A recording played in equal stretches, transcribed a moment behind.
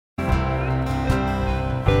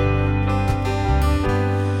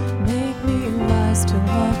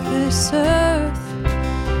this earth,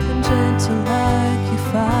 and gentle like your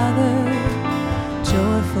Father,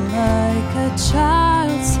 joyful like a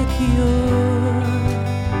child secure.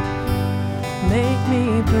 Make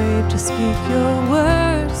me brave to speak your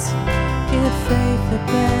words, give faith that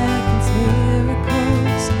beckons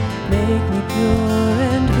miracles. Make me pure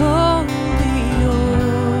and wholly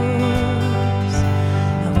yours.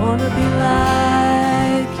 I want to be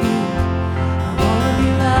like you. I want to be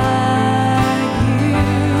like you.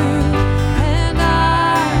 And I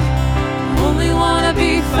only want to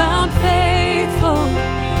be found faithful.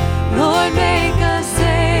 Lord, make us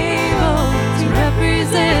able to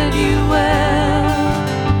represent you well.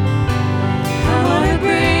 I want to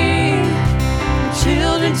bring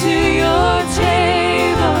children to your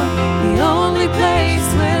table, the only place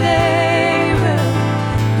where they will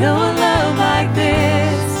know a love like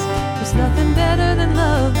this. There's nothing better than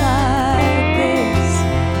love like this.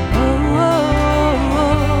 Oh, oh,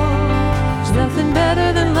 oh. There's nothing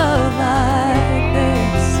better than love like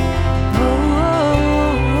this. Oh, oh,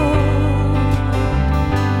 oh.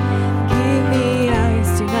 Give me eyes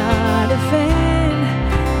to not offend,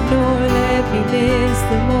 nor let me miss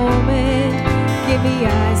the moment. Give me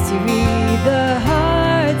eyes to read the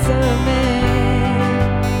hearts of men.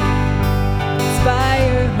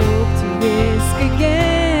 Inspire hope to risk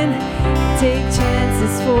again. Take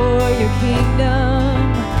chances for your kingdom.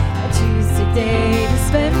 I choose today to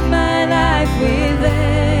spend my life with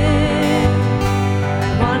them. I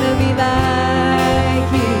want to be like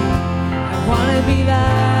you. I want to be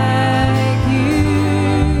like you.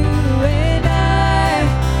 And I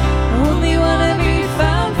only want to be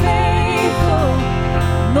found faithful.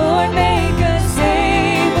 Lord, make us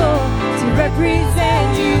able to represent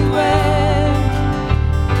you well.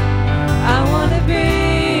 I want to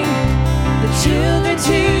bring the children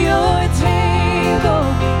to your table,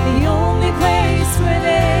 the only place where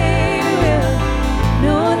they will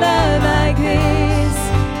know love like this.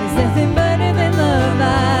 There's nothing better than love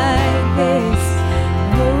like this.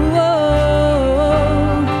 Oh, oh,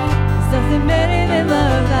 oh. There's nothing better than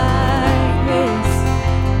love like this.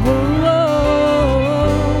 Oh, oh,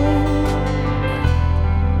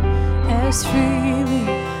 oh. As freely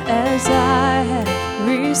as I have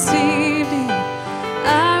received it,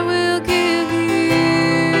 I will give you,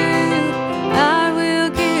 I will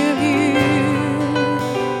give you.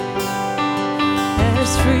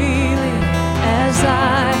 As freely as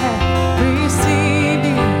I have received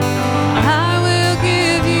it, I will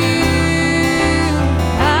give you,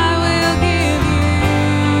 I will give you.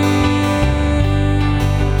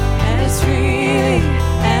 As freely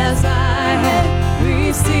as I have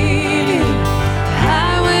received it,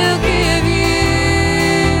 I will give you,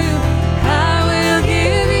 I will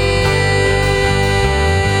give you.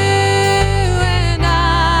 And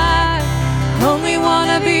I only want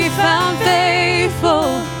to be found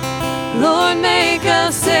faithful. Lord, make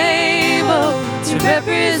us able to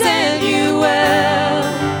represent you well.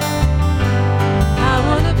 I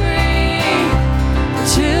want to bring the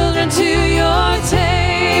children to your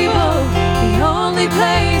table, the only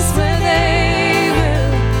place where they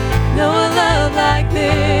will know a love like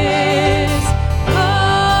this.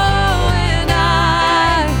 Oh, and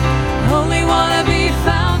I only want to be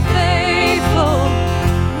found faithful.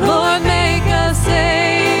 Lord, make us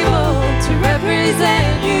able to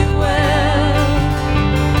represent you well.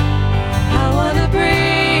 I want to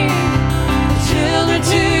bring the children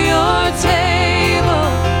to your table,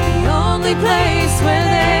 the only place where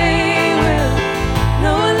they will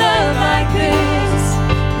know a love like this.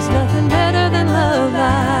 There's nothing better than love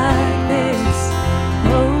like this.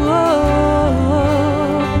 Oh, oh,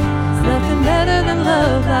 oh. There's nothing better than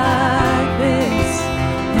love like this.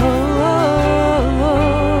 Oh, oh,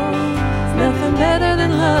 oh. There's nothing better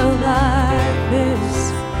than love like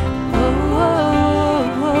this. Oh, oh,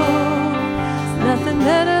 oh. There's nothing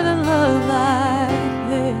better than love like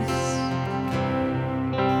this.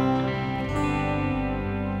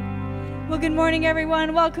 Well, good morning,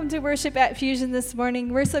 everyone. Welcome to worship at Fusion this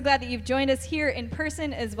morning. We're so glad that you've joined us here in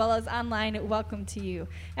person as well as online. Welcome to you.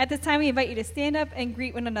 At this time, we invite you to stand up and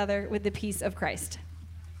greet one another with the peace of Christ.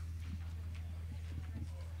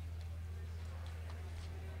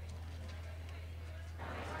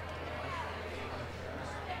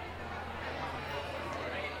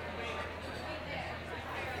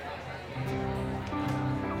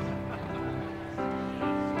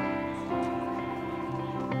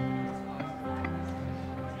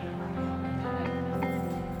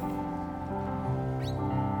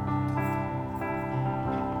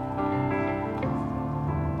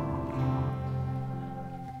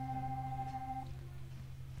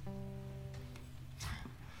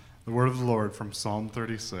 The word of the Lord from Psalm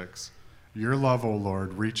 36. Your love, O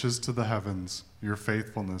Lord, reaches to the heavens, your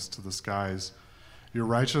faithfulness to the skies. Your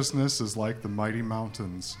righteousness is like the mighty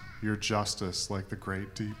mountains, your justice like the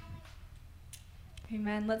great deep.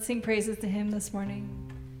 Amen. Let's sing praises to him this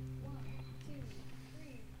morning.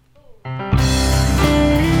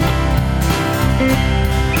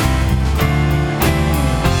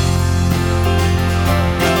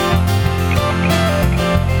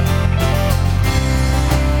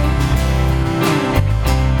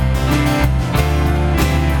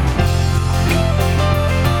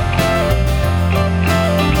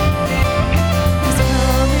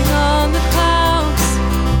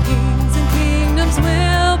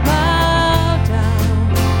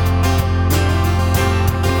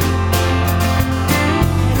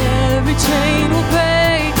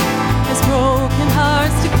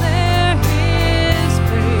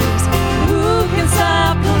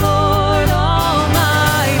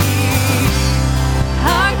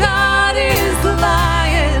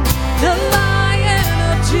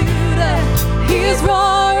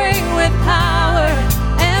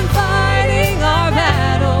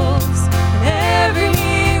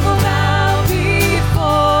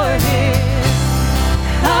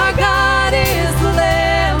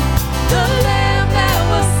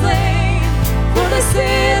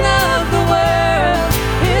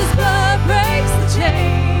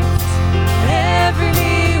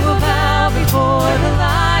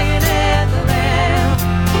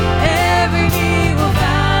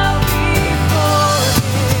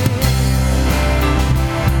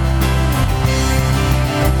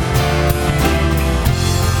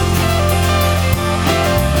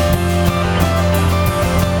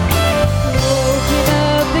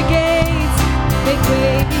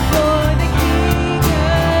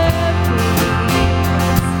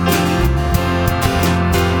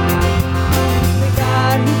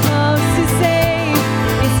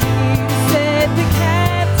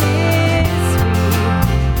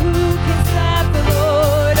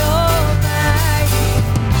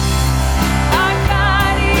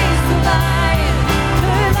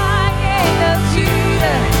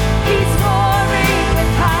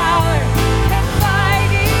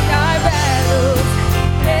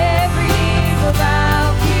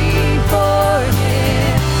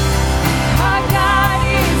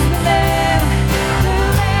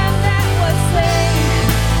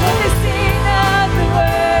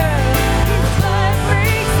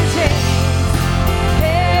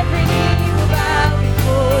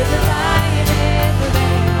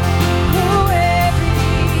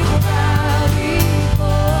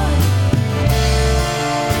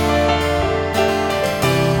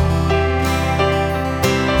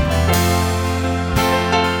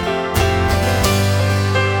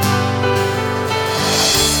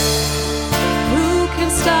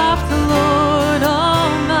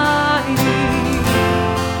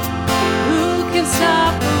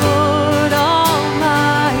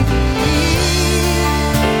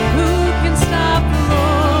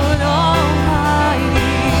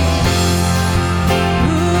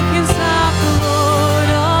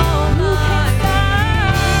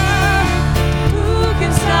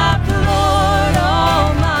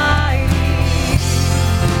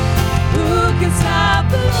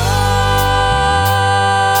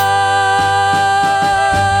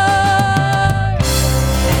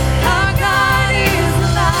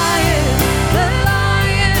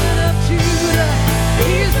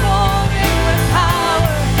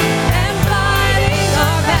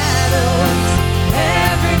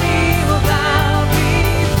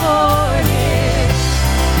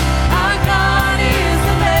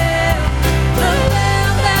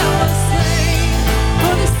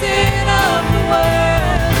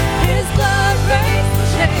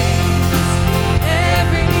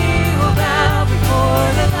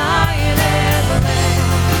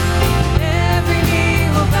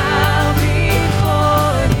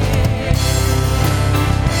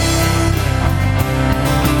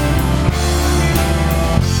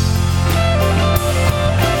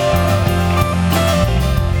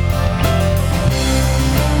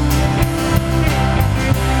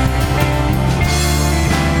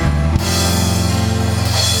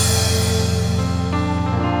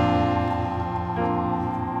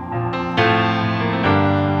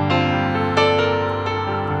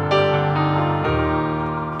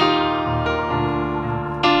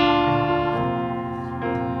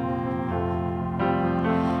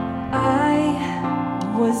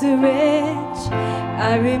 was rich.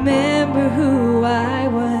 I remember who I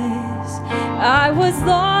was. I was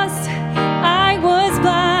lost. I was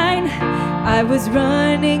blind. I was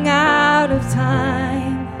running out of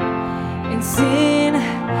time. And sin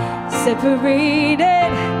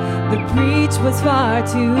separated The breach was far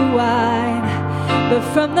too wide, but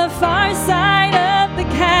from the far side of the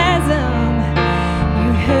chasm,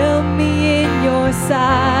 you held me in your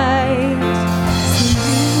sight. So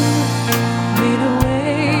you made a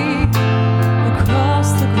way across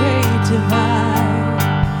the great divide,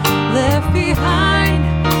 left behind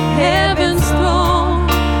heaven's throne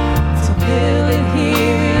to build it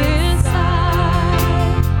here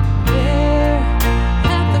inside. There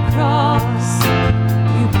at the cross,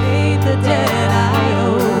 you paid the debt I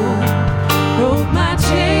owe, broke my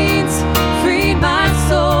chains, freed my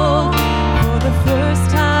soul. For the first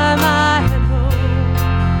time I had hope.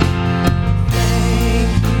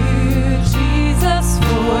 Thank you, Jesus,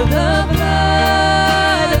 for the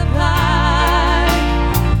blood applied.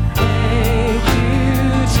 Thank you,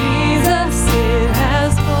 Jesus, it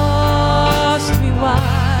has washed me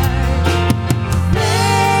white.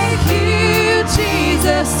 Thank you,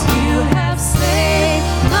 Jesus, you have saved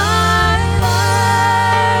my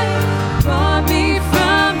life, brought me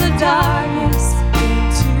from the darkness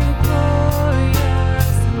into glorious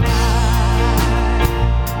light.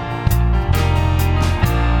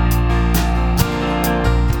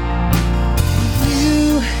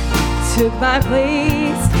 You took my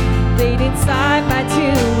place, laid inside my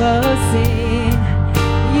tomb of sin.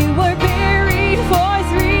 You were buried for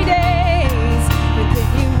 3 days, but then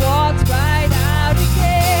you walked right out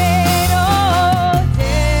again. Oh,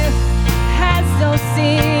 death has no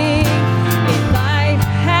sting, and life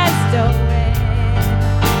has no end.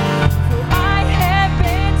 For I have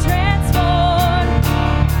been transformed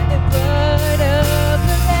by the blood of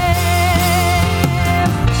the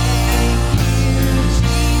Lamb. Thank you,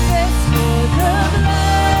 Jesus, for the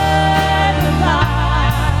blood applied.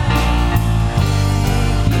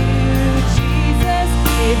 Thank you, Jesus,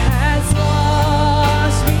 it has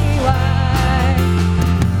washed me white.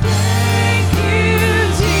 Thank you,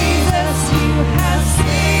 Jesus, you have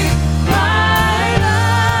saved my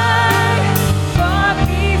life, brought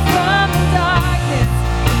me from the darkness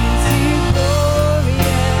into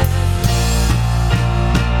glorious.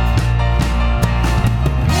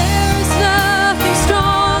 There is nothing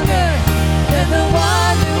stronger than the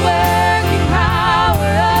wonder-working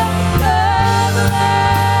power of the blood.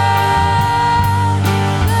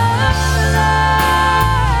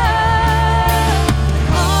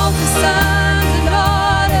 All the sons and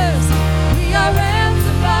daughters, we are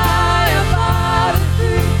ransomed by our Father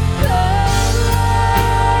through the blood.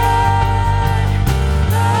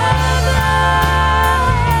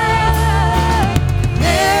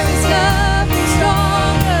 There is nothing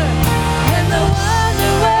stronger than the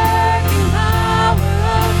wonder-working power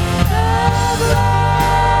of the blood.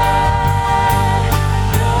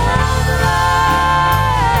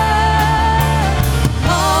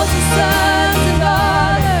 All the sons and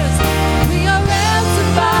daughters, we are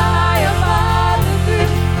ransomed by our Father through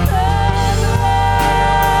the blood.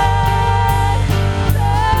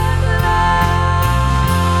 Thank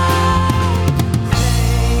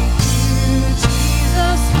you,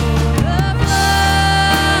 Jesus, for the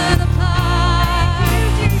blood applied.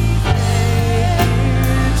 Thank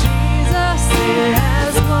you, Jesus, it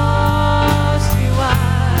has washed me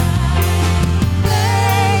white.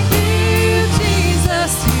 Thank you,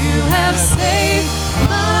 Jesus, you have saved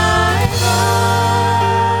my life,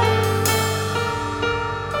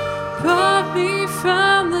 brought me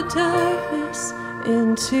from the darkness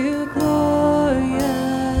into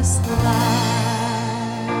glorious light.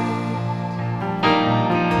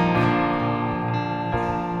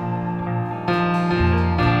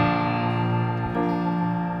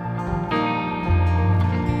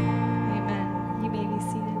 Amen. You may be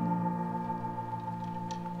seated.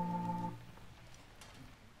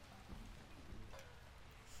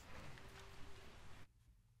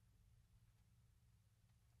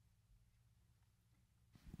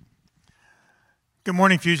 Good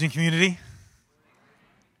morning, Fusion community.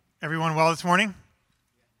 Everyone well this morning?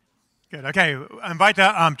 Good. Okay. I invite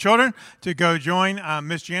the children to go join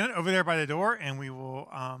Miss Janet over there by the door, and we will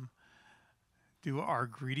do our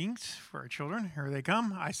greetings for our children. Here they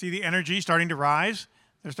come. I see the energy starting to rise.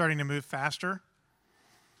 They're starting to move faster.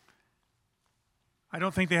 I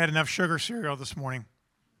don't think they had enough sugar cereal this morning.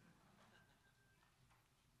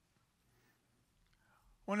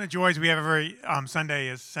 One of the joys we have every Sunday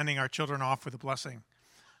is sending our children off with a blessing.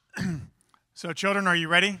 So, children, are you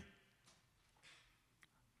ready?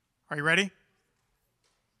 Are you ready?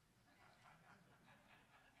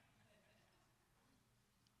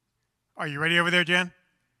 Are you ready over there, Jen?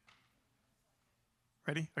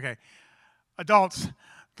 Ready? Okay. Adults,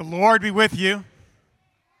 the Lord be with you.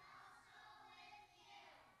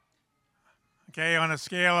 Okay, on a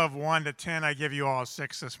scale of 1 to 10, I give you all a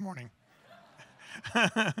 6 this morning.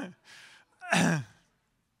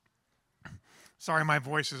 Sorry, my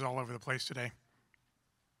voice is all over the place today.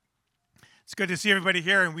 It's good to see everybody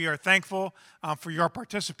here, and we are thankful for your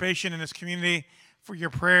participation in this community, for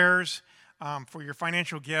your prayers, for your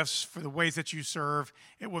financial gifts, for the ways that you serve.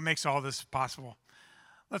 It what makes all this possible.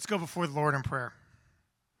 Let's go before the Lord in prayer.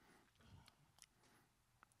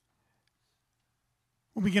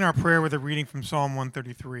 We'll begin our prayer with a reading from Psalm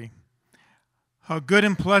 133. How good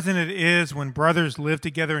and pleasant it is when brothers live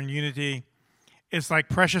together in unity. It's like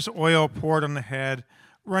precious oil poured on the head,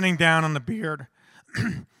 running down on the beard,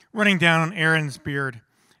 running down on Aaron's beard,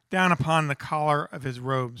 down upon the collar of his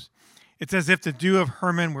robes. It's as if the dew of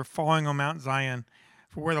Hermon were falling on Mount Zion,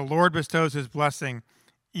 for where the Lord bestows his blessing,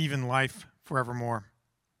 even life forevermore.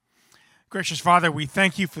 Gracious Father, we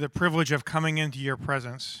thank you for the privilege of coming into your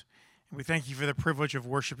presence. We thank you for the privilege of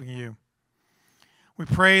worshiping you. We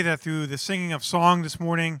pray that through the singing of song this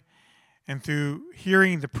morning and through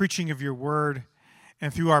hearing the preaching of your word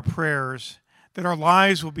and through our prayers, that our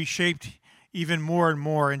lives will be shaped even more and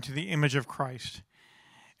more into the image of Christ,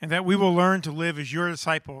 and that we will learn to live as your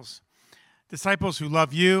disciples, disciples who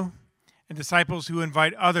love you and disciples who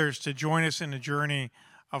invite others to join us in a journey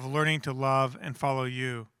of learning to love and follow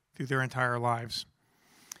you through their entire lives.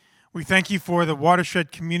 We thank you for the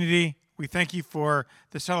Watershed community. We thank you for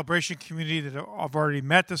the celebration community that have already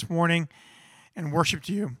met this morning and worshiped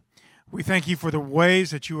you. We thank you for the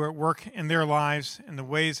ways that you are at work in their lives and the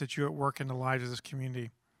ways that you are at work in the lives of this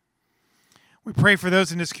community. We pray for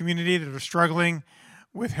those in this community that are struggling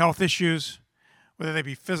with health issues, whether they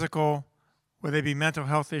be physical, whether they be mental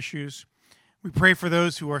health issues. We pray for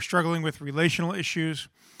those who are struggling with relational issues.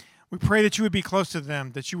 We pray that you would be close to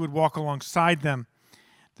them, that you would walk alongside them,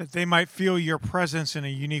 that they might feel your presence in a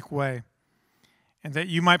unique way, and that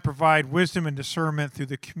you might provide wisdom and discernment through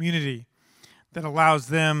the community that allows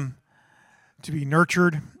them to be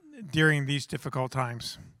nurtured during these difficult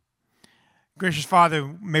times. Gracious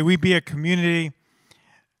Father, may we be a community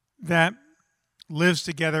that lives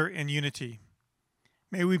together in unity.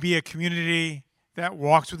 May we be a community that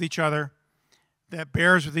walks with each other, that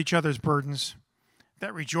bears with each other's burdens,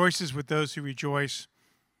 that rejoices with those who rejoice,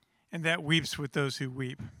 and that weeps with those who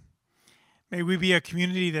weep. May we be a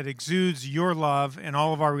community that exudes your love in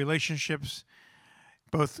all of our relationships,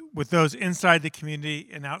 both with those inside the community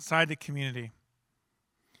and outside the community.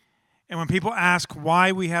 And when people ask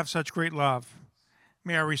why we have such great love,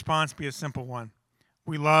 may our response be a simple one.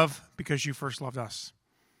 We love because you first loved us.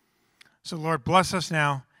 So Lord, bless us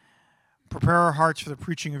now. Prepare our hearts for the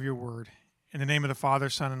preaching of your word. In the name of the Father,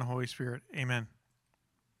 Son, and the Holy Spirit, amen.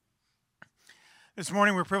 This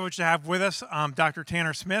morning we're privileged to have with us Dr.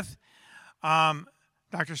 Tanner Smith.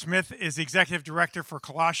 Dr. Smith is the Executive Director for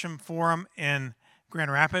Colossian Forum in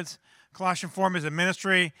Grand Rapids. Colossian Forum is a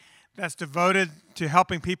ministry that's devoted to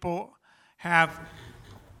helping people have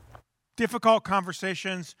difficult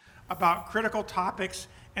conversations about critical topics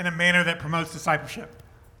in a manner that promotes discipleship.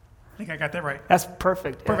 I think I got that right. That's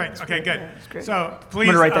perfect. Perfect. Yeah, okay, great. good. Yeah, that's great. So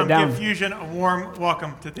please give Fusion a warm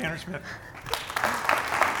welcome to Tanner Smith.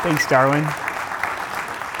 Thanks, Darwin.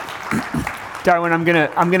 Darwin, I'm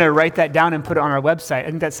gonna write that down and put it on our website. I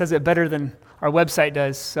think that says it better than our website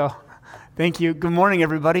does. So, thank you. Good morning,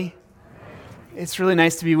 everybody. It's really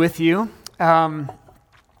nice to be with you.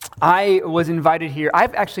 I was invited here.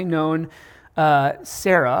 I've actually known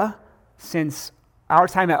Sarah since our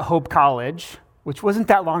time at Hope College, which wasn't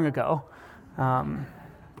that long ago,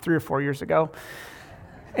 3 or 4 years ago.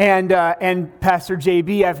 And Pastor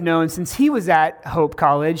JB I've known since he was at Hope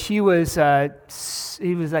College. He was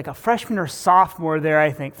like a freshman or sophomore there,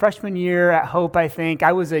 I think. Freshman year at Hope, I think.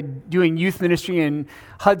 I was doing youth ministry in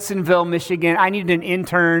Hudsonville, Michigan. I needed an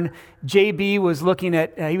intern. JB was looking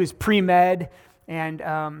at, he was pre-med, and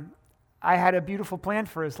I had a beautiful plan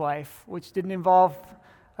for his life, which didn't involve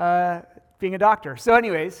being a doctor. So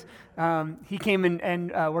anyways, he came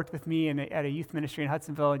and worked with me at a youth ministry in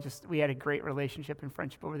Hudsonville, and we had a great relationship and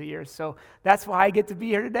friendship over the years. So that's why I get to be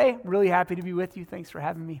here today. I'm really happy to be with you. Thanks for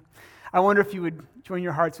having me. I wonder if you would join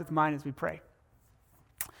your hearts with mine as we pray.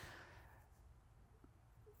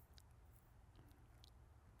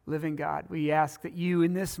 Living God, we ask that you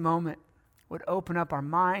in this moment would open up our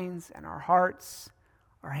minds and our hearts,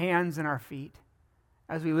 our hands and our feet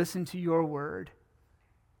as we listen to your word.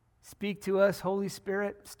 Speak to us, Holy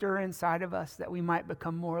Spirit, stir inside of us that we might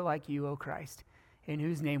become more like you, O Christ, in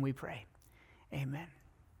whose name we pray. Amen.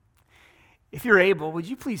 If you're able, would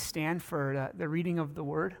you please stand for the reading of the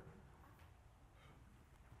word?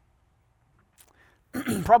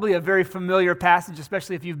 Probably a very familiar passage,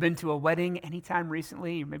 especially if you've been to a wedding anytime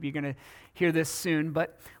recently. Maybe you're going to hear this soon,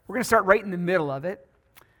 but we're going to start right in the middle of it.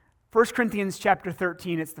 1 Corinthians chapter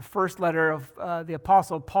 13, it's the first letter of the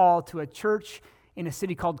Apostle Paul to a church in a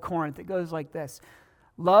city called Corinth. It goes like this: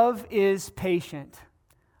 love is patient.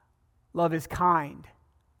 Love is kind.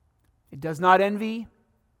 It does not envy.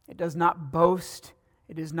 It does not boast.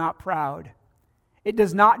 It is not proud. It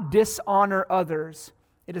does not dishonor others.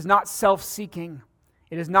 It is not self-seeking.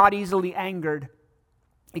 It is not easily angered.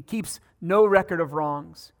 It keeps no record of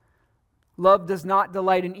wrongs. Love does not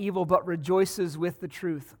delight in evil, but rejoices with the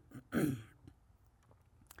truth.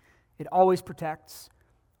 It always protects,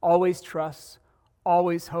 always trusts,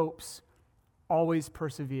 always hopes, always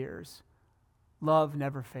perseveres. Love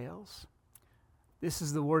never fails. This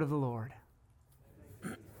is the word of the Lord.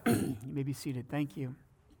 You may be seated. Thank you.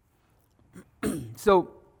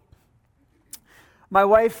 So, my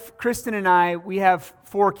wife, Kristen, and I, we have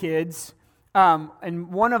 4 kids,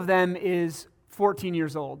 and one of them is 14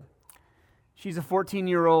 years old. She's a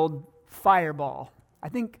 14-year-old fireball. I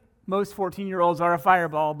think most 14-year-olds are a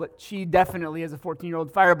fireball, but she definitely is a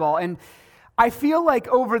 14-year-old fireball. And I feel like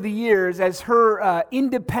over the years, as her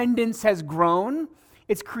independence has grown,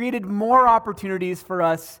 it's created more opportunities for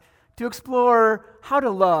us to explore how to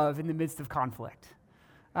love in the midst of conflict.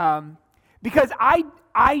 Because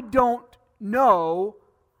I don't know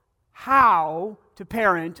how to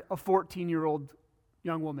parent a 14-year-old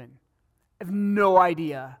young woman. I have no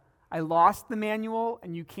idea. I lost the manual,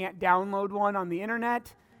 and you can't download one on the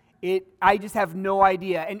internet. I just have no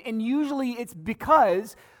idea. And usually it's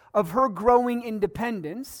because of her growing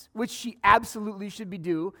independence, which she absolutely should be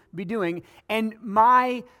doing, and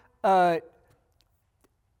my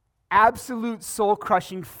absolute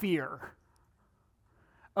soul-crushing fear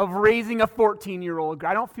of raising a 14-year-old.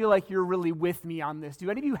 I don't feel like you're really with me on this. Do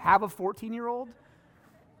any of you have a 14-year-old?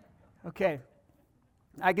 Okay.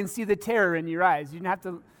 I can see the terror in your eyes. You didn't have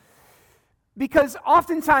to... Because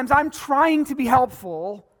oftentimes I'm trying to be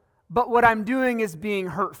helpful, but what I'm doing is being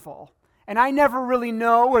hurtful. And I never really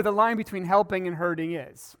know where the line between helping and hurting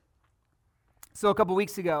is. So a couple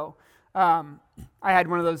weeks ago, I had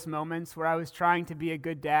one of those moments where I was trying to be a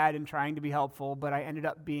good dad and trying to be helpful, but I ended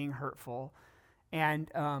up being hurtful.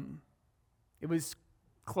 And it was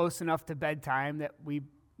close enough to bedtime that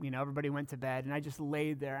everybody went to bed, and I just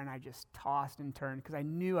laid there and I just tossed and turned because I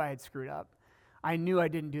knew I had screwed up. I knew I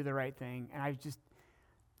didn't do the right thing, and I just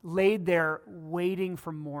laid there waiting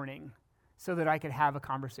for morning so that I could have a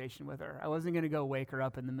conversation with her. I wasn't going to go wake her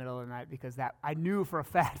up in the middle of the night because I knew for a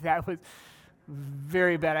fact that was a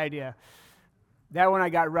very bad idea. That one I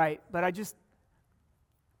got right, but I just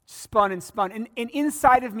spun and spun. And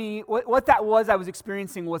inside of me, what that was I was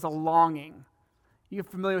experiencing was a longing. You're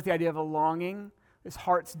familiar with the idea of a longing? This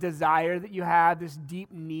heart's desire that you have, this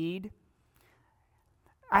deep need.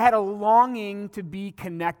 I had a longing to be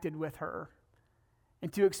connected with her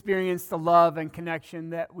and to experience the love and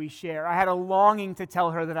connection that we share. I had a longing to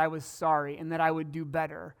tell her that I was sorry and that I would do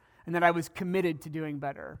better and that I was committed to doing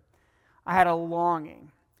better. I had a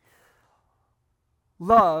longing.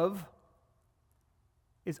 Love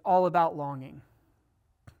is all about longing.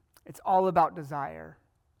 It's all about desire,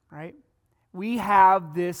 right? We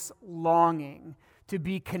have this longing to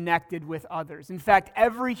be connected with others. In fact,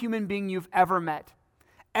 every human being you've ever met,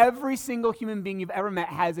 every single human being you've ever met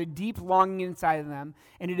has a deep longing inside of them,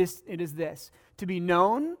 and it is this: to be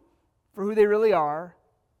known for who they really are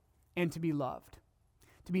and to be loved.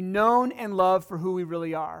 To be known and loved for who we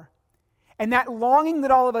really are. And that longing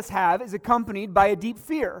that all of us have is accompanied by a deep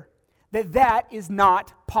fear that is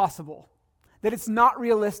not possible, that it's not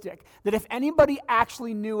realistic, that if anybody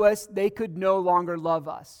actually knew us, they could no longer love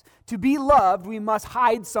us. To be loved, we must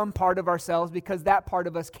hide some part of ourselves because that part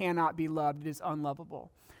of us cannot be loved. It is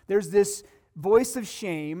unlovable. There's this voice of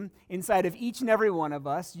shame inside of each and every one of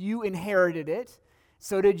us. You inherited it.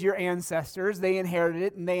 So did your ancestors. They inherited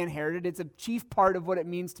it, and they inherited it. It's a chief part of what it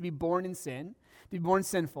means to be born in sin, to be born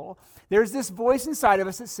sinful. There's this voice inside of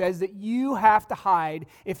us that says that you have to hide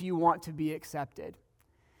if you want to be accepted.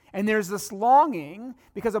 And there's this longing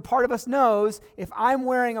because a part of us knows if I'm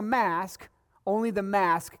wearing a mask, only the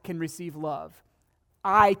mask can receive love.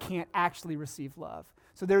 I can't actually receive love.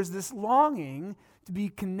 So there's this longing to be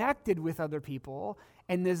connected with other people,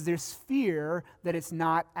 and there's this fear that it's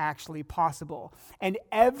not actually possible. And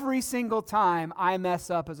every single time I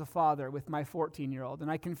mess up as a father with my 14-year-old,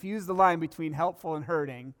 and I confuse the line between helpful and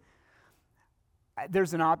hurting,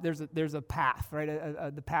 there's a path,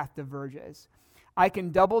 right? The path diverges. I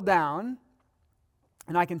can double down,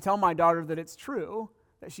 and I can tell my daughter that it's true,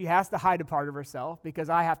 that she has to hide a part of herself because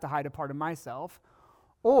I have to hide a part of myself,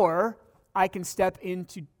 or I can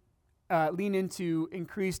lean into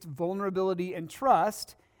increased vulnerability and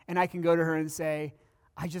trust, and I can go to her and say,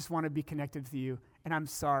 I just want to be connected with you, and I'm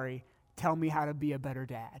sorry. Tell me how to be a better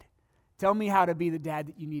dad. Tell me how to be the dad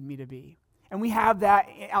that you need me to be. And we have that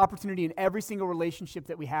opportunity in every single relationship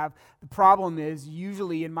that we have. The problem is,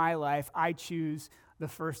 usually in my life, I choose the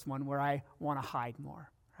first one where I want to hide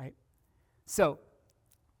more, right? So,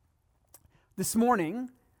 this morning,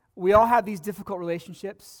 we all have these difficult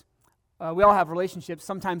relationships. We all have relationships.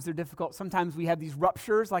 Sometimes they're difficult. Sometimes we have these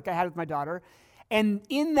ruptures like I had with my daughter. And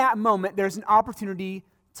in that moment, there's an opportunity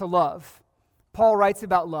to love. Paul writes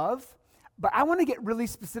about love, but I want to get really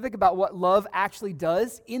specific about what love actually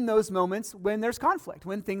does in those moments when there's conflict,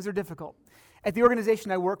 when things are difficult. At the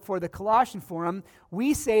organization I work for, the Colossian Forum,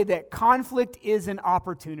 we say that conflict is an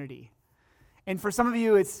opportunity. And for some of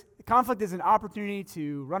you, conflict is an opportunity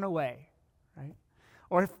to run away, right?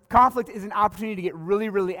 Or conflict is an opportunity to get really,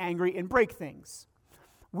 really angry and break things.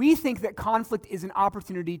 We think that conflict is an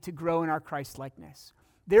opportunity to grow in our Christ-likeness.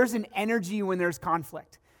 There's an energy when there's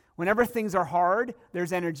conflict. Whenever things are hard,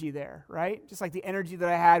 there's energy there, right? Just like the energy that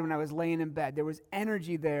I had when I was laying in bed. There was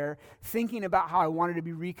energy there thinking about how I wanted to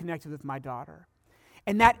be reconnected with my daughter.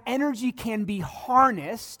 And that energy can be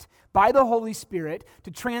harnessed by the Holy Spirit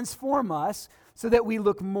to transform us so that we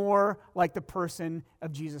look more like the person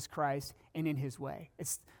of Jesus Christ and in his way.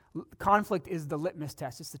 Conflict is the litmus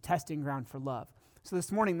test. It's the testing ground for love. So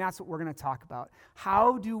this morning, that's what we're going to talk about.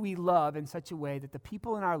 How do we love in such a way that the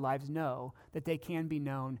people in our lives know that they can be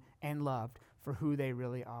known and loved for who they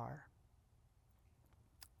really are?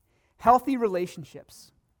 Healthy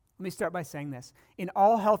relationships. Let me start by saying this. In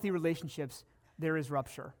all healthy relationships, there is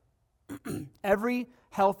rupture. Every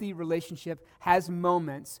healthy relationship has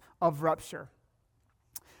moments of rupture.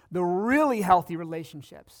 The really healthy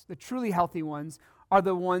relationships, the truly healthy ones, are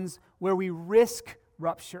the ones where we risk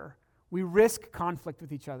rupture. We risk conflict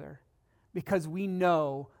with each other because we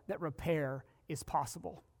know that repair is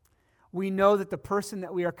possible. We know that the person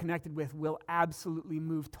that we are connected with will absolutely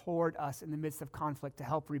move toward us in the midst of conflict to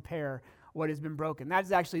help repair what has been broken.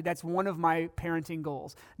 That's one of my parenting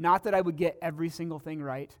goals. Not that I would get every single thing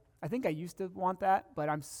right. I think I used to want that, but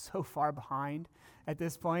I'm so far behind at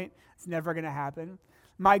this point. It's never going to happen.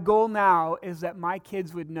 My goal now is that my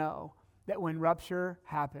kids would know that when rupture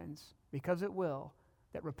happens, because it will,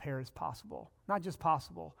 that repair is possible. Not just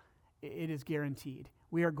possible, it is guaranteed.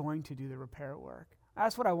 We are going to do the repair work.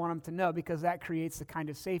 That's what I want them to know because that creates the kind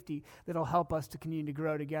of safety that will help us to continue to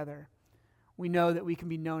grow together. We know that we can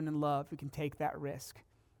be known and loved. We can take that risk,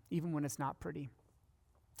 even when it's not pretty.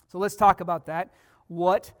 So let's talk about that.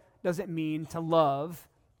 What does it mean to love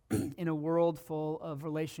in a world full of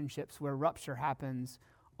relationships where rupture happens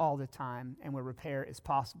all the time and where repair is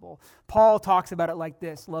possible? Paul talks about it like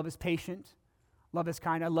this. Love is patient. Love is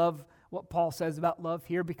kind. I love what Paul says about love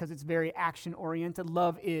here because it's very action-oriented.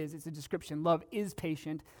 It's a description. Love is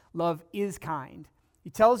patient. Love is kind. He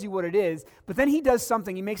tells you what it is, but then he does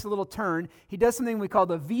something. He makes a little turn. He does something we call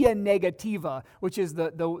the via negativa, which is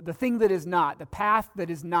the thing that is not, the path that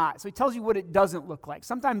is not. So he tells you what it doesn't look like.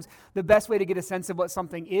 Sometimes the best way to get a sense of what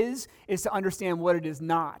something is to understand what it is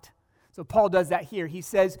not. So Paul does that here. He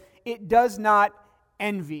says, it does not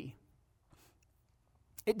envy.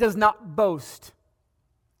 It does not boast.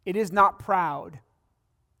 It is not proud.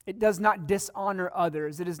 It does not dishonor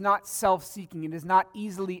others. It is not self-seeking. It is not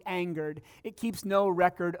easily angered. It keeps no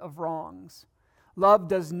record of wrongs. Love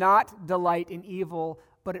does not delight in evil,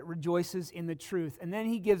 but it rejoices in the truth. And then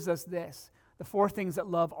he gives us this, the four things that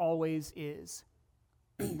love always is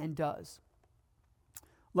and does.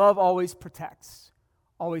 Love always protects,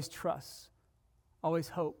 always trusts, always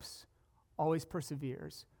hopes, always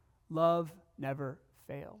perseveres. Love never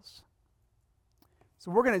fails. So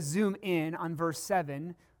we're going to zoom in on verse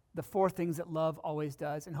 7, the four things that love always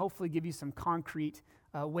does, and hopefully give you some concrete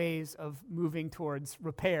ways of moving towards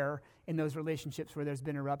repair in those relationships where there's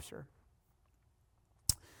been a rupture.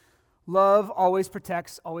 Love always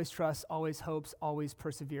protects, always trusts, always hopes, always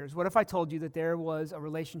perseveres. What if I told you that there was a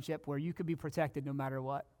relationship where you could be protected no matter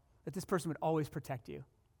what? That this person would always protect you,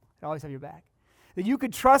 they'd always have your back. That you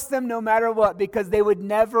could trust them no matter what because they would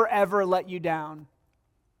never, ever let you down.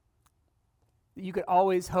 That you could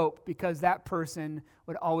always hope because that person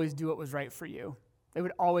would always do what was right for you. They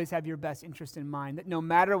would always have your best interest in mind, that no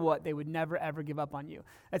matter what, they would never, ever give up on you.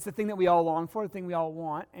 That's the thing that we all long for, the thing we all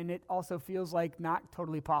want, and it also feels like not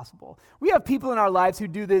totally possible. We have people in our lives who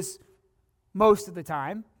do this most of the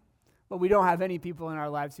time, but we don't have any people in our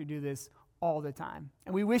lives who do this all the time.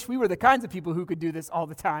 And we wish we were the kinds of people who could do this all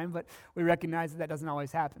the time, but we recognize that doesn't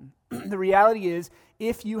always happen. The reality is,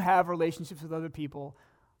 if you have relationships with other people,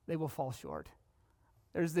 they will fall short.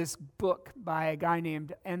 There's this book by a guy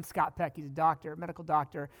named N. Scott Peck. He's a doctor, a medical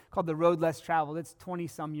doctor, called The Road Less Traveled. It's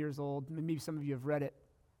 20-some years old. Maybe some of you have read it.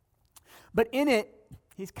 But in it,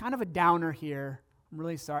 he's kind of a downer here. I'm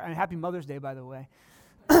really sorry. And happy Mother's Day, by the way.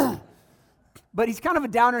 But he's kind of a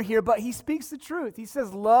downer here, but he speaks the truth. He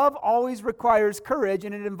says, love always requires courage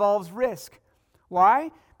and it involves risk.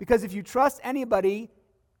 Why? Because if you trust anybody,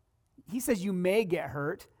 he says you may get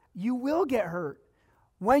hurt. You will get hurt.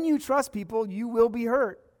 When you trust people, you will be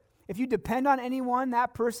hurt. If you depend on anyone,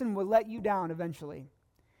 that person will let you down eventually.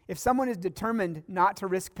 If someone is determined not to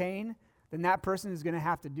risk pain, then that person is going to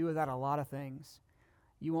have to do without a lot of things.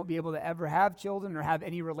 You won't be able to ever have children or have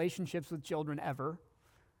any relationships with children ever.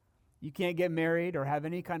 You can't get married or have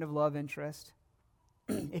any kind of love interest.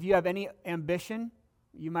 If you have any ambition,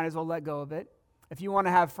 you might as well let go of it. If you want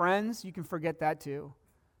to have friends, you can forget that too.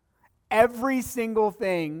 Every single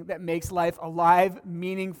thing that makes life alive,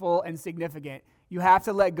 meaningful, and significant, you have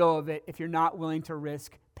to let go of it if you're not willing to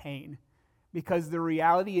risk pain. Because the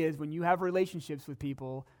reality is, when you have relationships with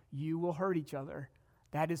people, you will hurt each other.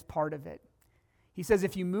 That is part of it. He says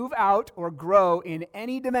if you move out or grow in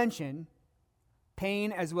any dimension,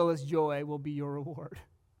 pain as well as joy will be your reward.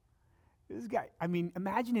 This guy,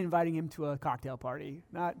 imagine inviting him to a cocktail party.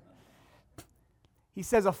 He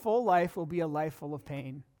says a full life will be a life full of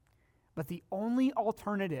pain. But the only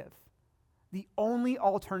alternative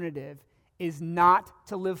is not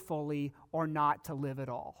to live fully or not to live at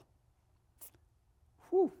all.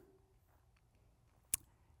 Whew.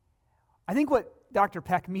 I think what Dr.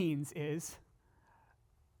 Peck means is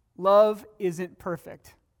love isn't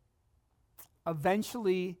perfect.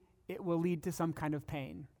 Eventually, it will lead to some kind of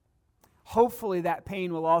pain. Hopefully, that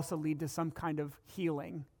pain will also lead to some kind of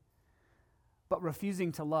healing. But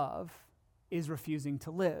refusing to love is refusing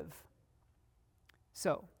to live.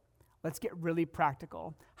 So, let's get really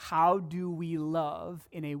practical. How do we love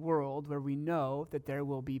in a world where we know that there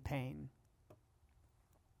will be pain?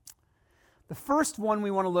 The first one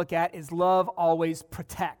we want to look at is love always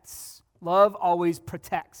protects. Love always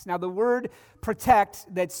protects. Now, the word protect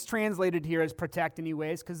that's translated here as protect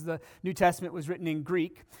anyways, because the New Testament was written in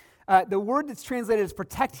Greek. The word that's translated as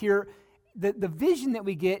protect here, the vision that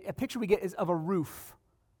we get, a picture we get is of a roof,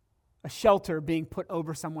 a shelter being put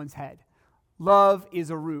over someone's head. Love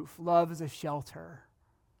is a roof. Love is a shelter.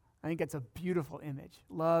 I think that's a beautiful image.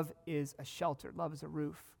 Love is a shelter. Love is a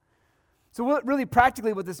roof. So really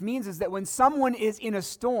practically what this means is that when someone is in a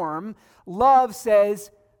storm, love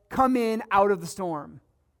says, come in out of the storm.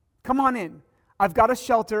 Come on in. I've got a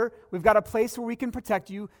shelter. We've got a place where we can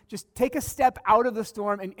protect you. Just take a step out of the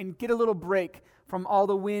storm and get a little break from all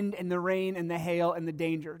the wind and the rain and the hail and the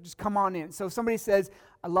danger. Just come on in. So if somebody says,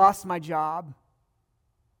 I lost my job.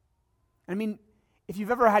 If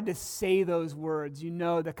you've ever had to say those words, you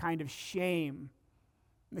know the kind of shame,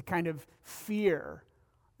 the kind of fear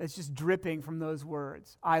that's just dripping from those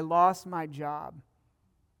words. I lost my job,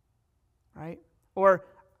 right? Or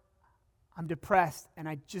I'm depressed and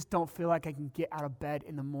I just don't feel like I can get out of bed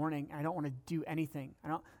in the morning and I don't want to do anything.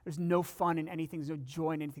 There's no fun in anything. There's no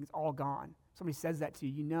joy in anything. It's all gone. Somebody says that to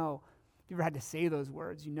you, you know, if you've ever had to say those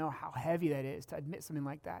words, you know how heavy that is to admit something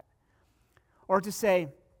like that. Or to say,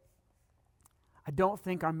 I don't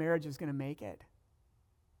think our marriage is going to make it.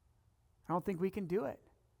 I don't think we can do it.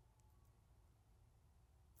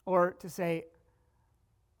 Or to say,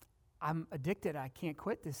 I'm addicted. I can't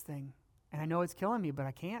quit this thing. And I know it's killing me, but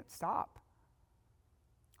I can't stop.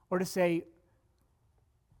 Or to say,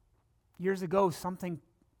 years ago, something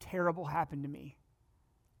terrible happened to me.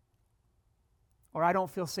 Or I don't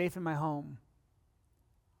feel safe in my home.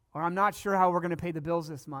 Or I'm not sure how we're going to pay the bills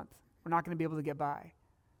this month. We're not going to be able to get by.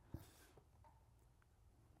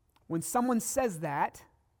 When someone says that,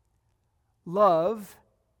 love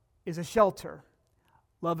is a shelter.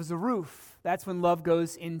 Love is a roof. That's when love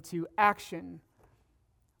goes into action.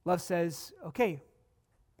 Love says, okay,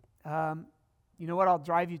 you know what, I'll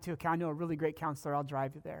drive you to, I know a really great counselor, I'll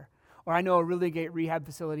drive you there. Or I know a really great rehab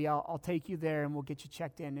facility, I'll take you there and we'll get you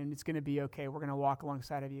checked in and it's going to be okay. We're going to walk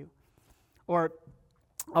alongside of you. Or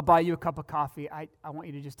I'll buy you a cup of coffee. I want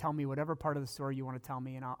you to just tell me whatever part of the story you want to tell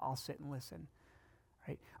me and I'll sit and listen.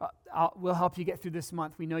 Right? We'll help you get through this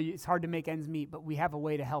month. We know it's hard to make ends meet, but we have a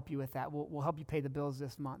way to help you with that. We'll help you pay the bills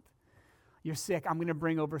this month. You're sick. I'm going to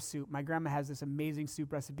bring over soup. My grandma has this amazing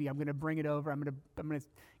soup recipe. I'm going to bring it over. I'm going to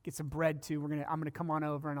get some bread too. I'm going to come on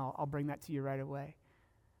over and I'll bring that to you right away.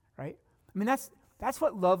 Right? That's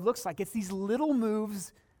what love looks like. It's these little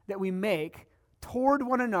moves that we make toward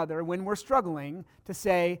one another when we're struggling to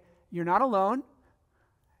say, you're not alone.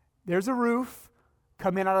 There's a roof.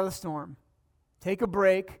 Come in out of the storm. Take a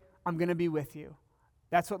break. I'm going to be with you.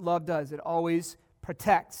 That's what love does. It always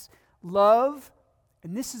protects. Love,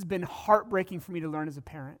 and this has been heartbreaking for me to learn as a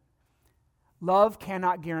parent, love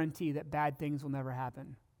cannot guarantee that bad things will never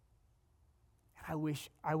happen. I wish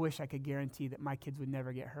I could guarantee that my kids would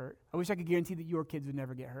never get hurt. I wish I could guarantee that your kids would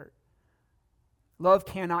never get hurt. Love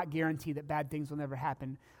cannot guarantee that bad things will never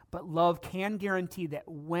happen, but love can guarantee that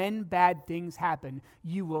when bad things happen,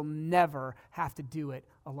 you will never have to do it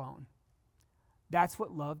alone. That's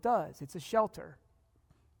what love does. It's a shelter.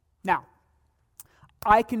 Now,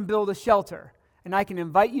 I can build a shelter, and I can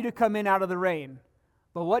invite you to come in out of the rain,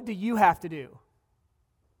 but what do you have to do?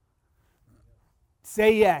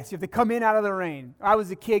 Say yes. You have to come in out of the rain. I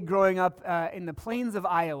was a kid growing up in the plains of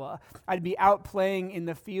Iowa. I'd be out playing in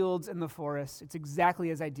the fields and the forests. It's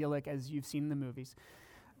exactly as idyllic as you've seen in the movies.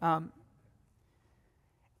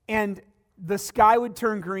 And the sky would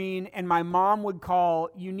turn green, and my mom would call,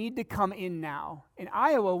 "You need to come in now." In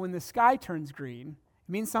Iowa, when the sky turns green,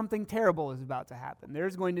 it means something terrible is about to happen.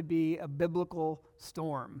 There's going to be a biblical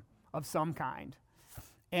storm of some kind.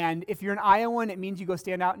 And if you're an Iowan, it means you go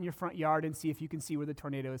stand out in your front yard and see if you can see where the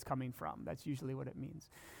tornado is coming from. That's usually what it means.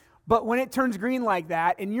 But when it turns green like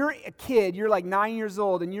that, and you're a kid, you're like 9 years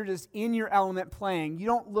old, and you're just in your element playing, you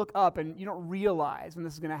don't look up and you don't realize when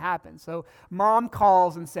this is going to happen. So mom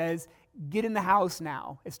calls and says, "Get in the house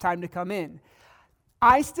now. It's time to come in."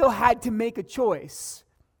 I still had to make a choice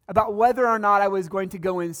about whether or not I was going to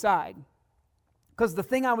go inside, because the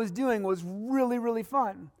thing I was doing was really, really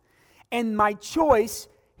fun. And my choice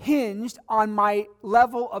hinged on my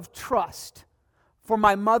level of trust for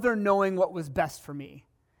my mother knowing what was best for me,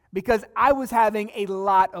 because I was having a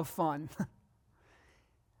lot of fun.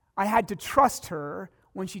 I had to trust her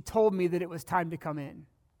when she told me that it was time to come in.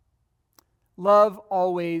 Love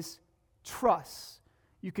always trusts.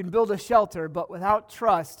 You can build a shelter, but without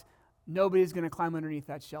trust, nobody's going to climb underneath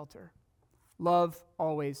that shelter. Love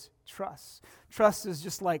always trusts. Trust is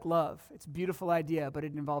just like love. It's a beautiful idea, but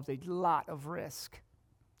it involves a lot of risk.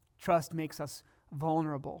 Trust makes us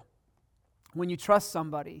vulnerable. When you trust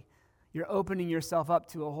somebody, you're opening yourself up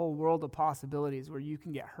to a whole world of possibilities where you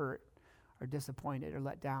can get hurt or disappointed or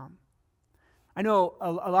let down. I know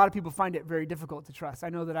a lot of people find it very difficult to trust. I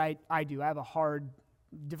know that I do. I have a hard,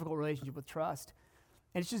 difficult relationship with trust.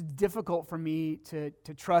 And it's just difficult for me to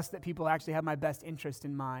trust that people actually have my best interest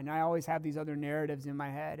in mind. I always have these other narratives in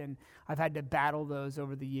my head, and I've had to battle those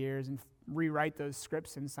over the years and rewrite those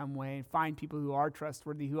scripts in some way and find people who are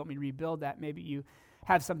trustworthy, who help me rebuild that. Maybe you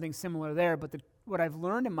have something similar there. But what I've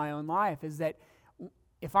learned in my own life is that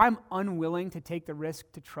if I'm unwilling to take the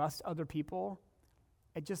risk to trust other people,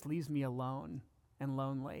 it just leaves me alone and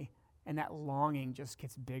lonely. And that longing just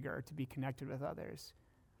gets bigger to be connected with others.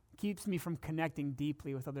 Keeps me from connecting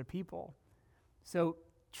deeply with other people. So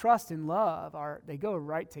trust and love they go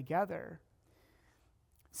right together.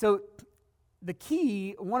 So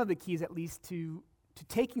one of the keys at least to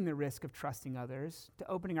taking the risk of trusting others, to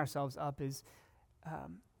opening ourselves up is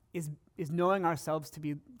knowing ourselves to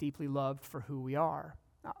be deeply loved for who we are.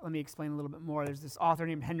 Now, let me explain a little bit more. There's this author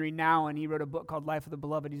named Henry Nouwen. He wrote a book called Life of the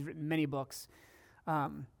Beloved. He's written many books.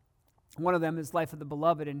 One of them is Life of the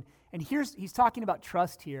Beloved, and he's talking about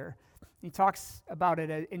trust here. He talks about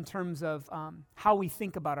it in terms of how we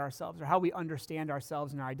think about ourselves or how we understand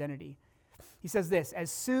ourselves and our identity. He says this: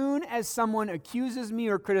 "As soon as someone accuses me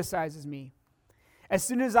or criticizes me, as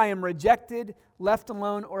soon as I am rejected, left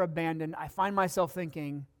alone, or abandoned, I find myself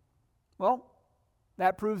thinking, well,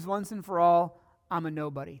 that proves once and for all I'm a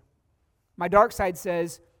nobody. My dark side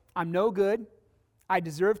says I'm no good, I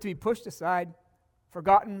deserve to be pushed aside,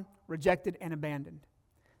 forgotten, rejected, and abandoned.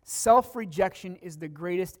 Self-rejection is the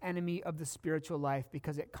greatest enemy of the spiritual life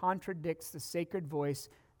because it contradicts the sacred voice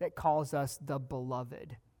that calls us the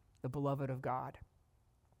beloved of God.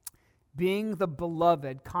 Being the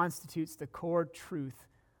beloved constitutes the core truth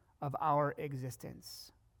of our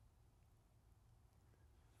existence."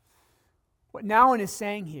 What Nouwen is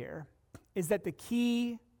saying here is that the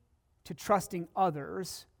key to trusting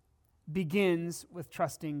others begins with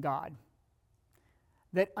trusting God.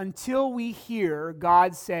 That until we hear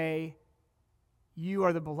God say, "You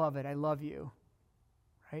are the beloved, I love you,"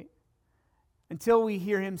 right? Until we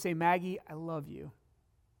hear him say, "Maggie, I love you.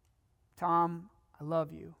 Tom, I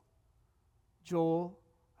love you. Joel,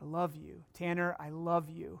 I love you. Tanner, I love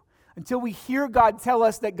you." Until we hear God tell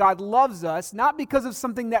us that God loves us, not because of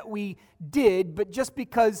something that we did, but just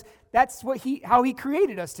because that's how he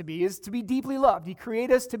created us to be, is to be deeply loved. He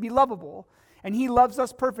created us to be lovable, and he loves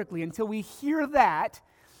us perfectly. Until we hear that,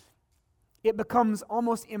 it becomes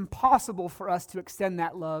almost impossible for us to extend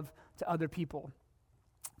that love to other people.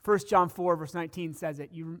 1 John 4, verse 19 says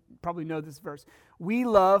it. You probably know this verse. "We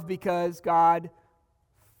love because God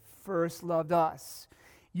first loved us.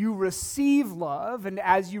 You receive love, and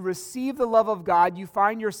as you receive the love of God, you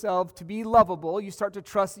find yourself to be lovable. You start to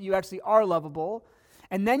trust that you actually are lovable.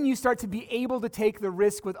 And then you start to be able to take the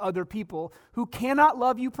risk with other people who cannot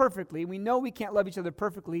love you perfectly. We know we can't love each other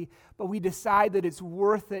perfectly, but we decide that it's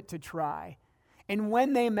worth it to try. And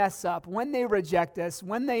when they mess up, when they reject us,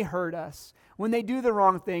 when they hurt us, when they do the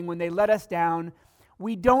wrong thing, when they let us down,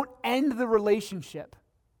 we don't end the relationship.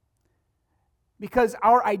 Because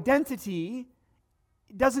our identity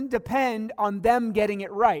doesn't depend on them getting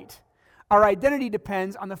it right. Our identity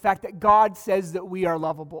depends on the fact that God says that we are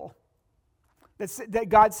lovable. That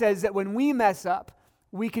God says that when we mess up,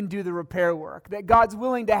 we can do the repair work. That God's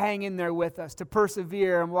willing to hang in there with us, to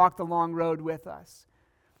persevere and walk the long road with us.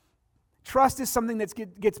 Trust is something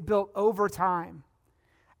that gets built over time.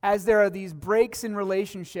 As there are these breaks in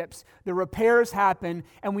relationships, the repairs happen,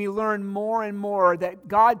 and we learn more and more that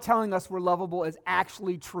God telling us we're lovable is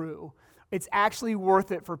actually true. It's actually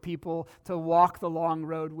worth it for people to walk the long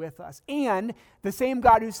road with us. And the same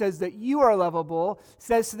God who says that you are lovable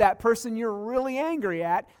says to that person you're really angry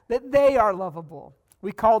at that they are lovable.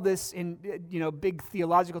 We call this, in big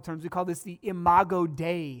theological terms, we call this the imago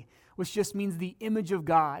Dei, which just means the image of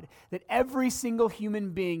God. That every single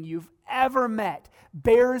human being you've ever met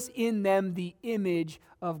bears in them the image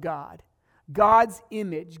of God. God's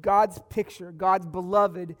image, God's picture, God's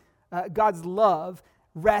beloved, God's love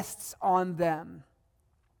rests on them.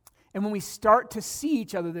 And when we start to see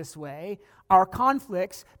each other this way, our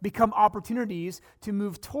conflicts become opportunities to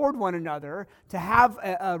move toward one another, to have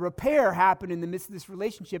a repair happen in the midst of this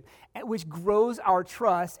relationship, which grows our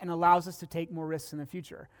trust and allows us to take more risks in the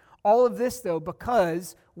future. All of this, though,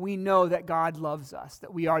 because we know that God loves us,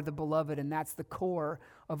 that we are the beloved, and that's the core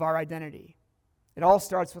of our identity. It all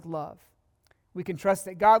starts with love. We can trust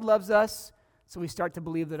that God loves us, so we start to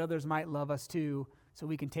believe that others might love us too, so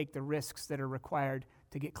we can take the risks that are required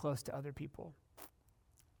to get close to other people.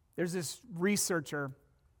 There's this researcher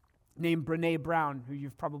named Brené Brown, who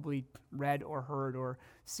you've probably read or heard or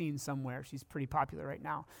seen somewhere. She's pretty popular right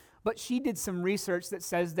now. But she did some research that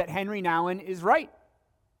says that Henry Nouwen is right,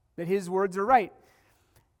 that his words are right.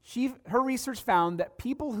 Her research found that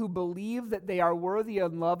people who believe that they are worthy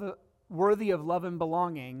of love and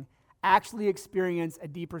belonging actually experience a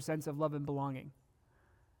deeper sense of love and belonging.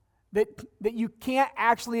 That you can't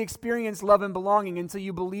actually experience love and belonging until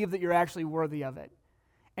you believe that you're actually worthy of it.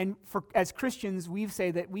 And as Christians, we say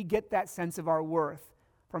that we get that sense of our worth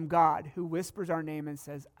from God, who whispers our name and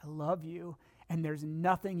says, I love you, and there's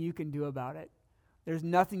nothing you can do about it. There's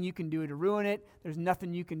nothing you can do to ruin it. There's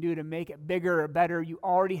nothing you can do to make it bigger or better. You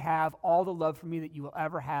already have all the love for me that you will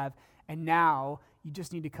ever have, and now you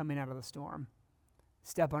just need to come in out of the storm.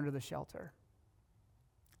 Step under the shelter.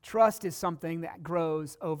 Trust is something that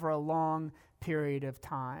grows over a long period of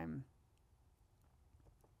time.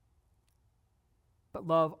 But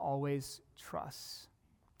love always trusts.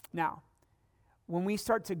 Now, when we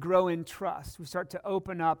start to grow in trust, we start to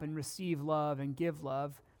open up and receive love and give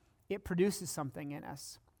love, it produces something in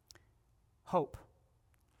us. Hope.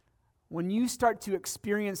 When you start to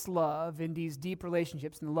experience love in these deep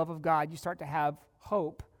relationships and the love of God, you start to have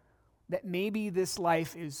hope that maybe this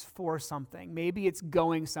life is for something. Maybe it's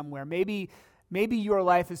going somewhere. Maybe your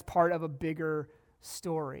life is part of a bigger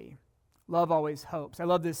story. Love always hopes. I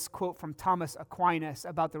love this quote from Thomas Aquinas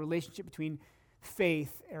about the relationship between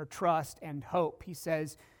faith or trust and hope. He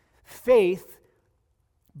says, faith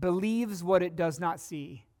believes what it does not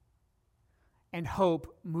see, and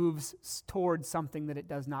hope moves towards something that it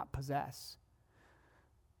does not possess.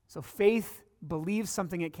 So faith believes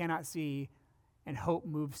something it cannot see, and hope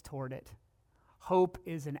moves toward it. Hope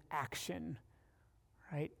is an action,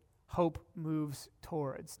 right? Hope moves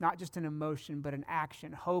towards, not just an emotion, but an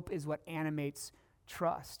action. Hope is what animates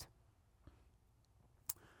trust.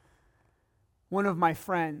 One of my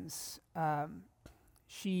friends,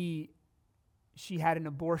 she had an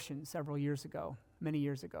abortion several years ago, many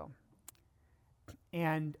years ago.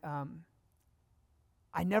 And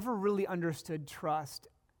I never really understood trust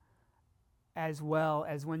as well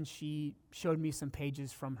as when she showed me some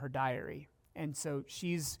pages from her diary. And so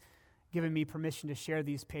she's given me permission to share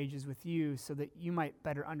these pages with you so that you might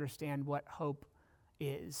better understand what hope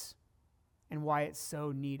is and why it's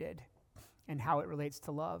so needed and how it relates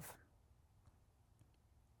to love.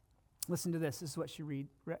 Listen to this. This is what she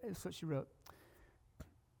wrote.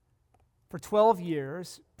 For 12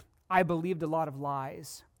 years, I believed a lot of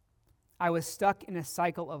lies. I was stuck in a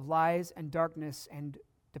cycle of lies and darkness and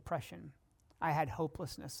depression. I had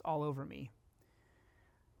hopelessness all over me.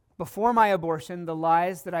 Before my abortion, the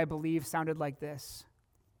lies that I believed sounded like this.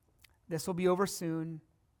 This will be over soon,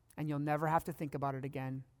 and you'll never have to think about it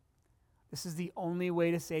again. This is the only way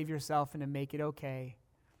to save yourself and to make it okay.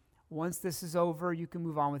 Once this is over, you can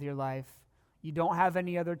move on with your life. You don't have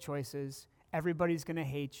any other choices. Everybody's going to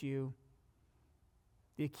hate you.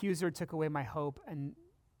 The accuser took away my hope and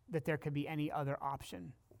that there could be any other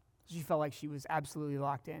option. She felt like she was absolutely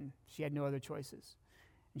locked in. She had no other choices.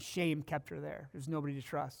 And shame kept her there. There's nobody to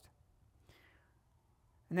trust.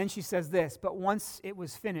 And then she says this, but once it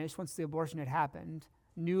was finished, once the abortion had happened,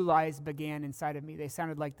 new lies began inside of me. They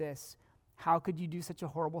sounded like this. How could you do such a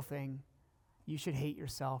horrible thing? You should hate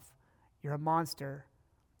yourself. You're a monster.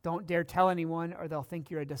 Don't dare tell anyone or they'll think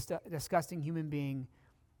you're a disgusting human being.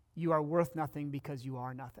 You are worth nothing because you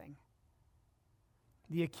are nothing.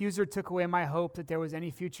 The accuser took away my hope that there was any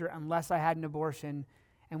future unless I had an abortion,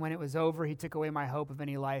 and when it was over, he took away my hope of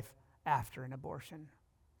any life after an abortion.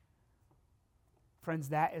 Friends,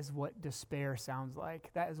 that is what despair sounds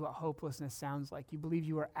like. That is what hopelessness sounds like. You believe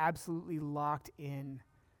you are absolutely locked in,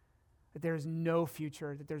 that there is no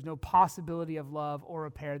future, that there's no possibility of love or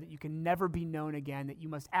repair, that you can never be known again, that you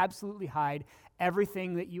must absolutely hide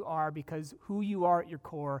everything that you are because who you are at your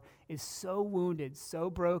core is so wounded, so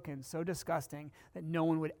broken, so disgusting that no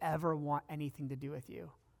one would ever want anything to do with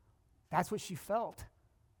you. That's what she felt.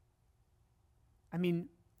 I mean,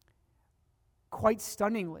 quite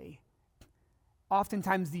stunningly,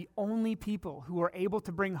 oftentimes the only people who are able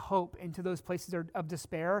to bring hope into those places of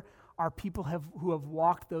despair are people who have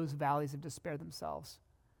walked those valleys of despair themselves.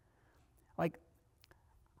 Like,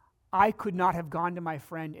 I could not have gone to my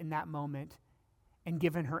friend in that moment and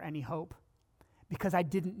given her any hope because I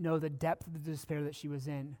didn't know the depth of the despair that she was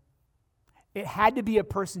in. It had to be a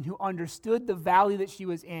person who understood the valley that she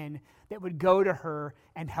was in that would go to her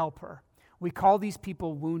and help her. We call these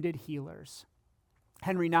people wounded healers.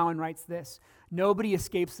 Henry Nouwen writes this, nobody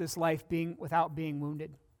escapes this life without being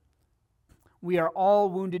wounded. We are all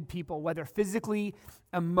wounded people, whether physically,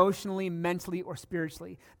 emotionally, mentally, or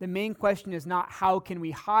spiritually. The main question is not how can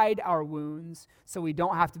we hide our wounds so we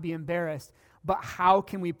don't have to be embarrassed, but how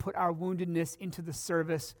can we put our woundedness into the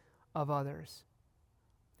service of others?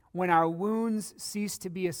 When our wounds cease to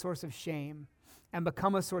be a source of shame and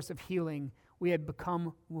become a source of healing, we have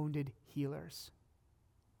become wounded healers.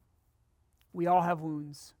 We all have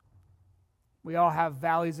wounds. We all have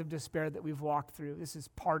valleys of despair that we've walked through. This is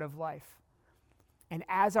part of life. And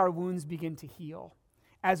as our wounds begin to heal,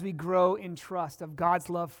 as we grow in trust of God's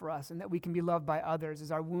love for us and that we can be loved by others,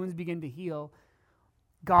 as our wounds begin to heal,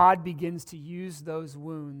 God begins to use those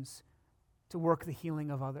wounds to work the healing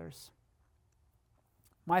of others.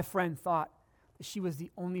 My friend thought that she was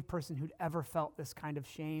the only person who'd ever felt this kind of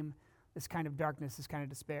shame, this kind of darkness, this kind of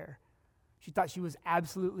despair. She thought she was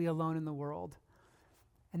absolutely alone in the world.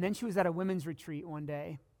 And then she was at a women's retreat one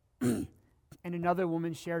day, and another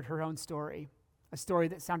woman shared her own story, a story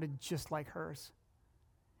that sounded just like hers.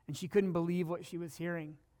 And she couldn't believe what she was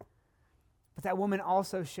hearing. But that woman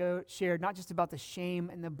also shared not just about the shame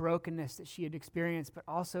and the brokenness that she had experienced, but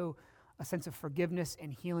also a sense of forgiveness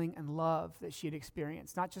and healing and love that she had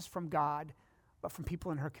experienced, not just from God, but from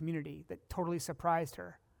people in her community that totally surprised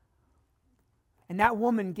her. And that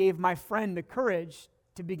woman gave my friend the courage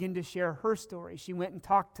to begin to share her story. She went and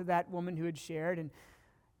talked to that woman who had shared, and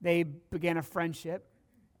they began a friendship.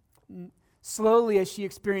 And slowly, as she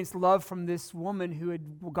experienced love from this woman who had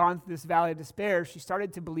gone through this valley of despair, she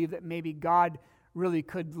started to believe that maybe God really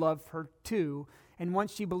could love her too. And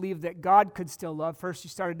once she believed that God could still love her, she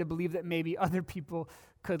started to believe that maybe other people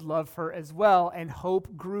could love her as well, and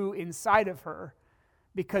hope grew inside of her,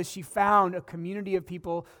 because she found a community of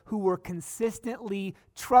people who were consistently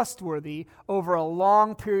trustworthy over a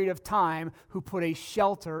long period of time, who put a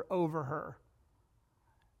shelter over her.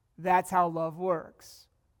 That's how love works.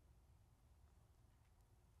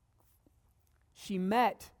 She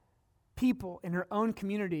met people in her own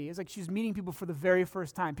community. It's like she was meeting people for the very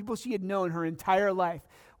first time, people she had known her entire life.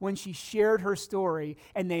 When she shared her story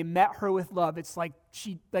and they met her with love, it's like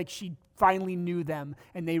she finally knew them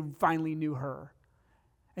and they finally knew her.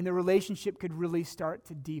 And the relationship could really start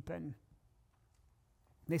to deepen.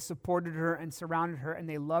 They supported her and surrounded her, and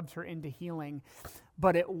they loved her into healing.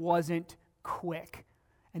 But it wasn't quick.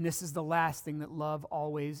 And this is the last thing that love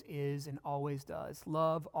always is and always does.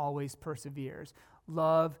 Love always perseveres.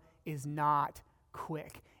 Love is not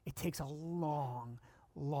quick. It takes a long,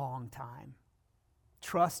 long time.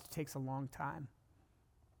 Trust takes a long time.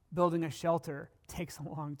 Building a shelter takes a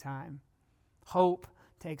long time. Hope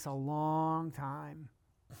takes a long time.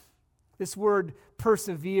 This word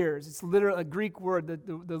perseveres, it's literally a Greek word,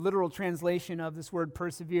 the literal translation of this word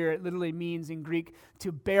persevere, it literally means in Greek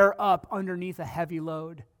to bear up underneath a heavy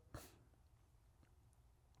load.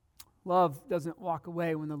 Love doesn't walk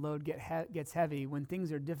away when the load gets heavy. When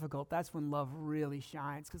things are difficult, that's when love really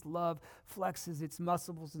shines, because love flexes its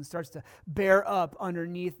muscles and starts to bear up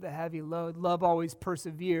underneath the heavy load. Love always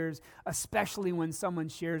perseveres, especially when someone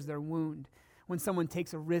shares their wound, when someone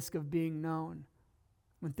takes a risk of being known.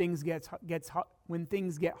 When things get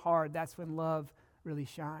hard, that's when love really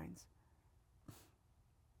shines.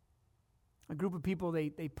 A group of people, they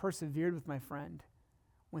persevered with my friend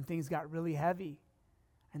when things got really heavy.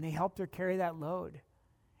 And they helped her carry that load.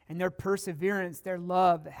 And their perseverance, their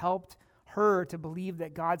love, helped her to believe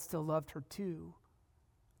that God still loved her too.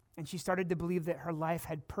 And she started to believe that her life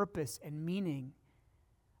had purpose and meaning.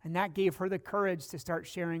 And that gave her the courage to start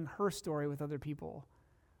sharing her story with other people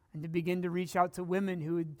and to begin to reach out to women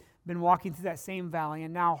who had been walking through that same valley.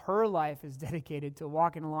 And now her life is dedicated to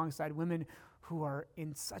walking alongside women who are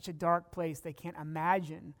in such a dark place they can't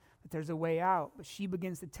imagine that there's a way out. But she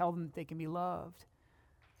begins to tell them that they can be loved.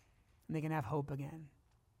 And they can have hope again.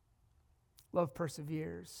 Love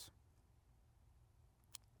perseveres.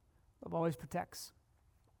 Love always protects,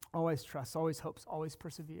 always trusts, always hopes, always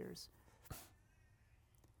perseveres.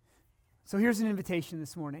 So here's an invitation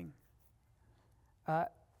this morning.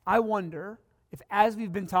 I wonder if, as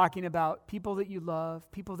we've been talking about people that you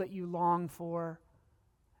love, people that you long for,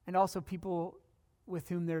 and also people with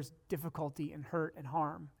whom there's difficulty and hurt and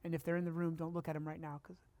harm, and if they're in the room, don't look at them right now.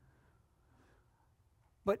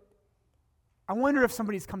 But I wonder if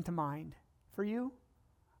somebody's come to mind for you.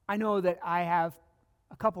 I know that I have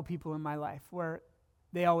a couple people in my life where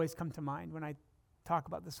they always come to mind when I talk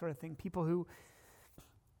about this sort of thing. People who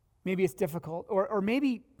maybe it's difficult, or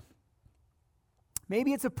maybe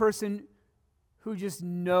it's a person who just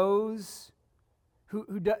knows,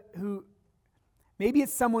 who maybe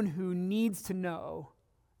it's someone who needs to know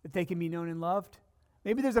that they can be known and loved.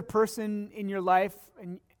 Maybe there's a person in your life,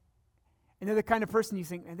 and they're the kind of person you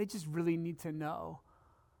think, and they just really need to know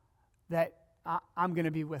that I'm going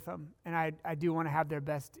to be with them, and I do want to have their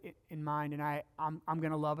best in mind, and I'm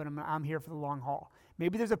going to love them. I'm here for the long haul.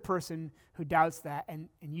 Maybe there's a person who doubts that, and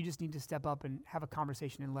you just need to step up and have a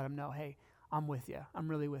conversation and let them know, hey, I'm with you. I'm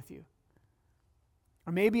really with you.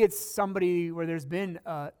 Or maybe it's somebody where there's been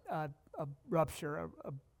a rupture,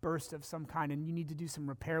 a burst of some kind, and you need to do some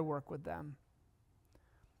repair work with them.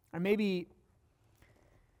 Or maybe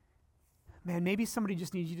somebody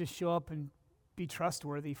just needs you to show up and be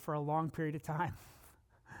trustworthy for a long period of time,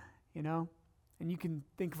 you know? And you can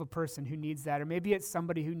think of a person who needs that. Or maybe it's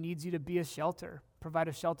somebody who needs you to be a shelter, provide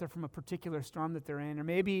a shelter from a particular storm that they're in. Or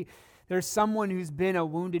maybe there's someone who's been a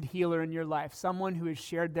wounded healer in your life, someone who has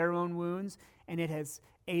shared their own wounds, and it has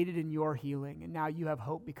aided in your healing. And now you have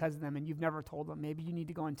hope because of them, and you've never told them. Maybe you need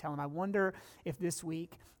to go and tell them. I wonder if this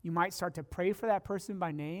week you might start to pray for that person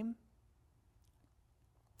by name.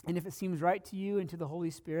 And if it seems right to you and to the Holy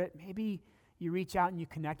Spirit, maybe you reach out and you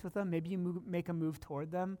connect with them. Maybe you make a move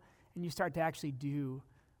toward them, and you start to actually do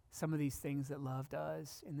some of these things that love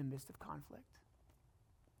does in the midst of conflict.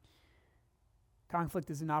 Conflict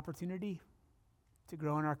is an opportunity to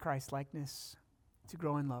grow in our Christ-likeness, to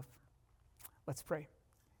grow in love. Let's pray.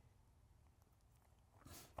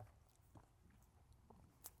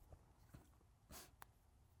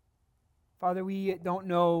 Father, we don't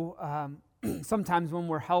know sometimes when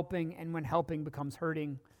we're helping and when helping becomes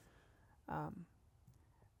hurting.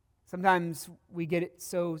 Sometimes we get it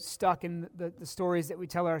so stuck in the stories that we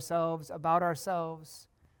tell ourselves about ourselves,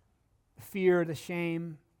 the fear, the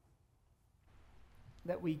shame,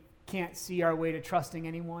 that we can't see our way to trusting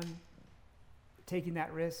anyone, taking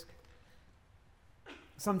that risk.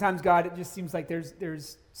 Sometimes, God, it just seems like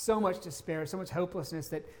there's so much despair, so much hopelessness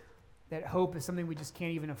that hope is something we just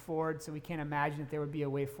can't even afford, so we can't imagine that there would be a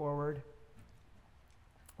way forward.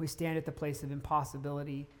 We stand at the place of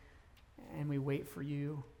impossibility, and we wait for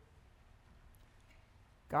you.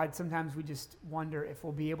 God, sometimes we just wonder if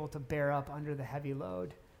we'll be able to bear up under the heavy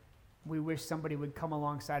load. We wish somebody would come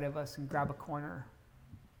alongside of us and grab a corner,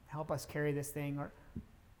 help us carry this thing. Or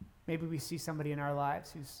maybe we see somebody in our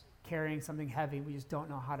lives who's carrying something heavy. We just don't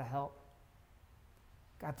know how to help.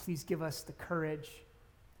 God, please give us the courage,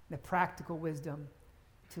 the practical wisdom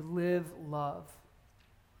to live love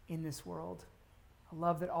in this world. A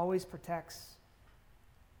love that always protects,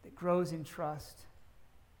 that grows in trust,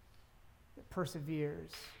 that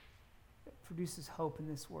perseveres, that produces hope in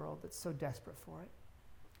this world that's so desperate for it.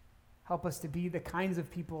 Help us to be the kinds of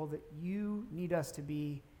people that you need us to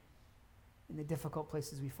be in the difficult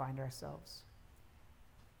places we find ourselves.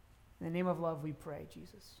 In the name of love we pray,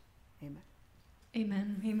 Jesus. Amen.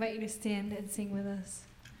 Amen. We invite you to stand and sing with us.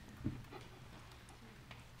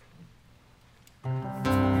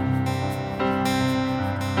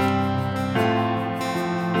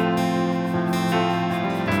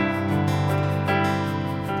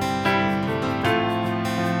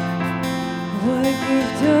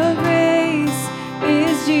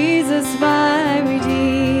 Jesus, my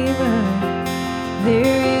Redeemer.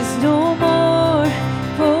 There is no more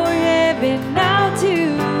for heaven now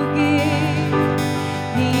to give.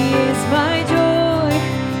 He is my joy,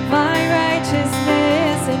 my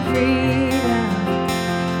righteousness and freedom,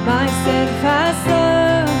 my steadfast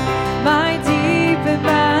love, my deep and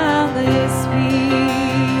boundless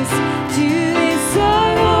peace. To this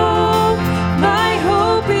I hope, my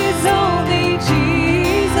hope is only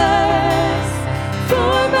Jesus.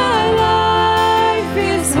 For my life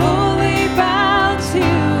is wholly bound to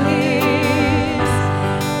His.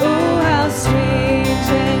 Oh, how strange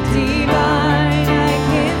and divine, I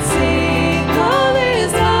can sing all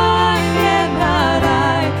His line, and not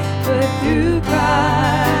I, but through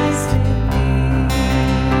Christ in me.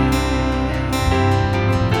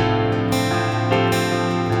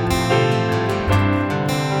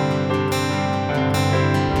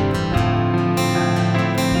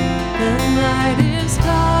 The night is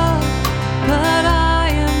dark, but I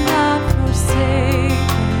am not forsaken.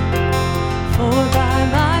 For by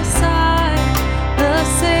my side, the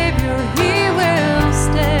Savior, He will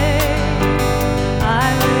stay. I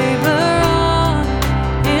labor on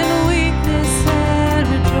in weakness and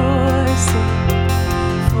rejoicing.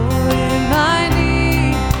 For in my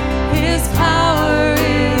need, His power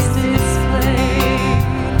is displayed.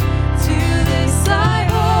 To this I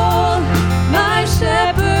hold, my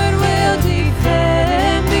shepherd will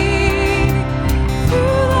defend me.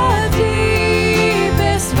 Through the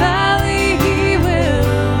deepest valley He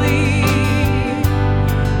will lead.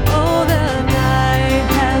 Oh, the night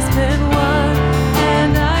has been won,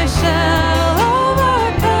 and I shall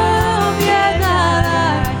overcome. Yet not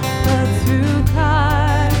I, but through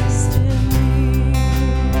Christ in me.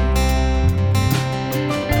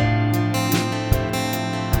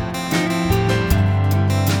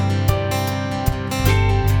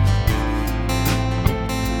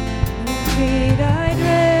 The fate I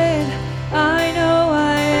dread, I know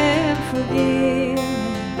I am forgiven.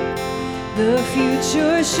 The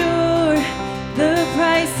future sure, the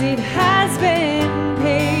price it has been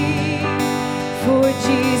paid. For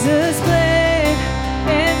Jesus bled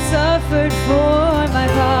and suffered for my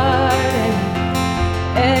pardon,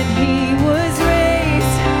 and He was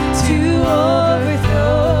raised to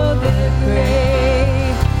overthrow the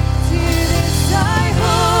grave. To this I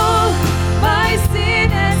hold, my sin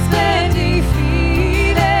has been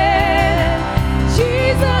defeated.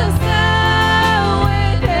 Jesus now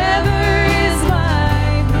and ever is my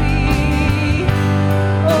plea.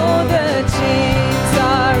 Oh, the chains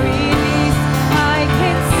are released, I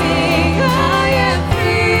can sing, I am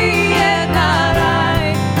free, and not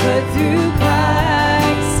I, but through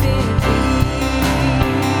Christ in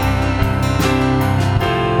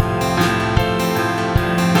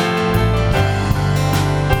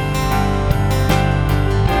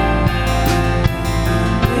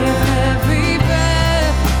With every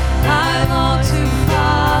breath, I long to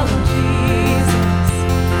follow Jesus,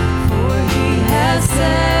 for He has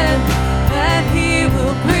said that He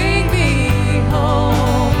will bring me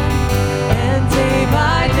home. And day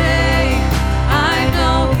by day, I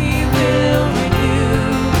know He will renew,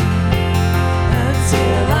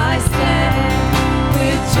 until I stand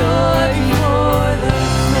with joy before the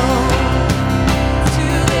throne. To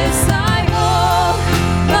this I hold,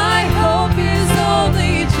 my hope is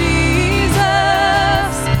only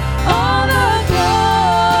Jesus. All the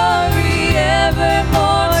glory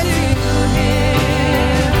evermore to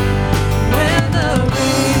Him. When the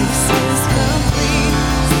race is complete,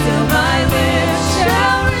 still my lips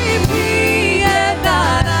shall repeat, and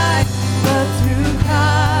not I, but through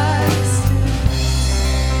Christ.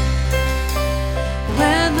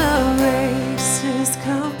 When the race is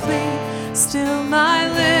complete, still my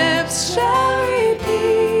lips shall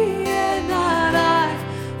repeat, and not I,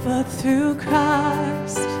 but through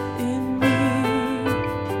Christ in me.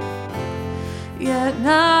 Yet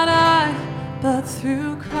not I, but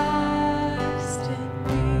through Christ in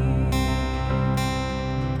me.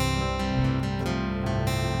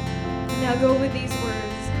 Now go with these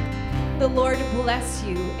words. The Lord bless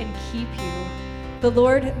you and keep you. The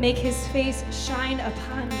Lord make His face shine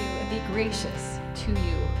upon you and be gracious to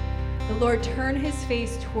you. The Lord turn His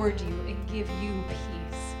face toward you and give you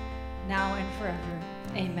peace, now and forever.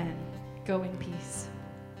 Amen. Go in peace.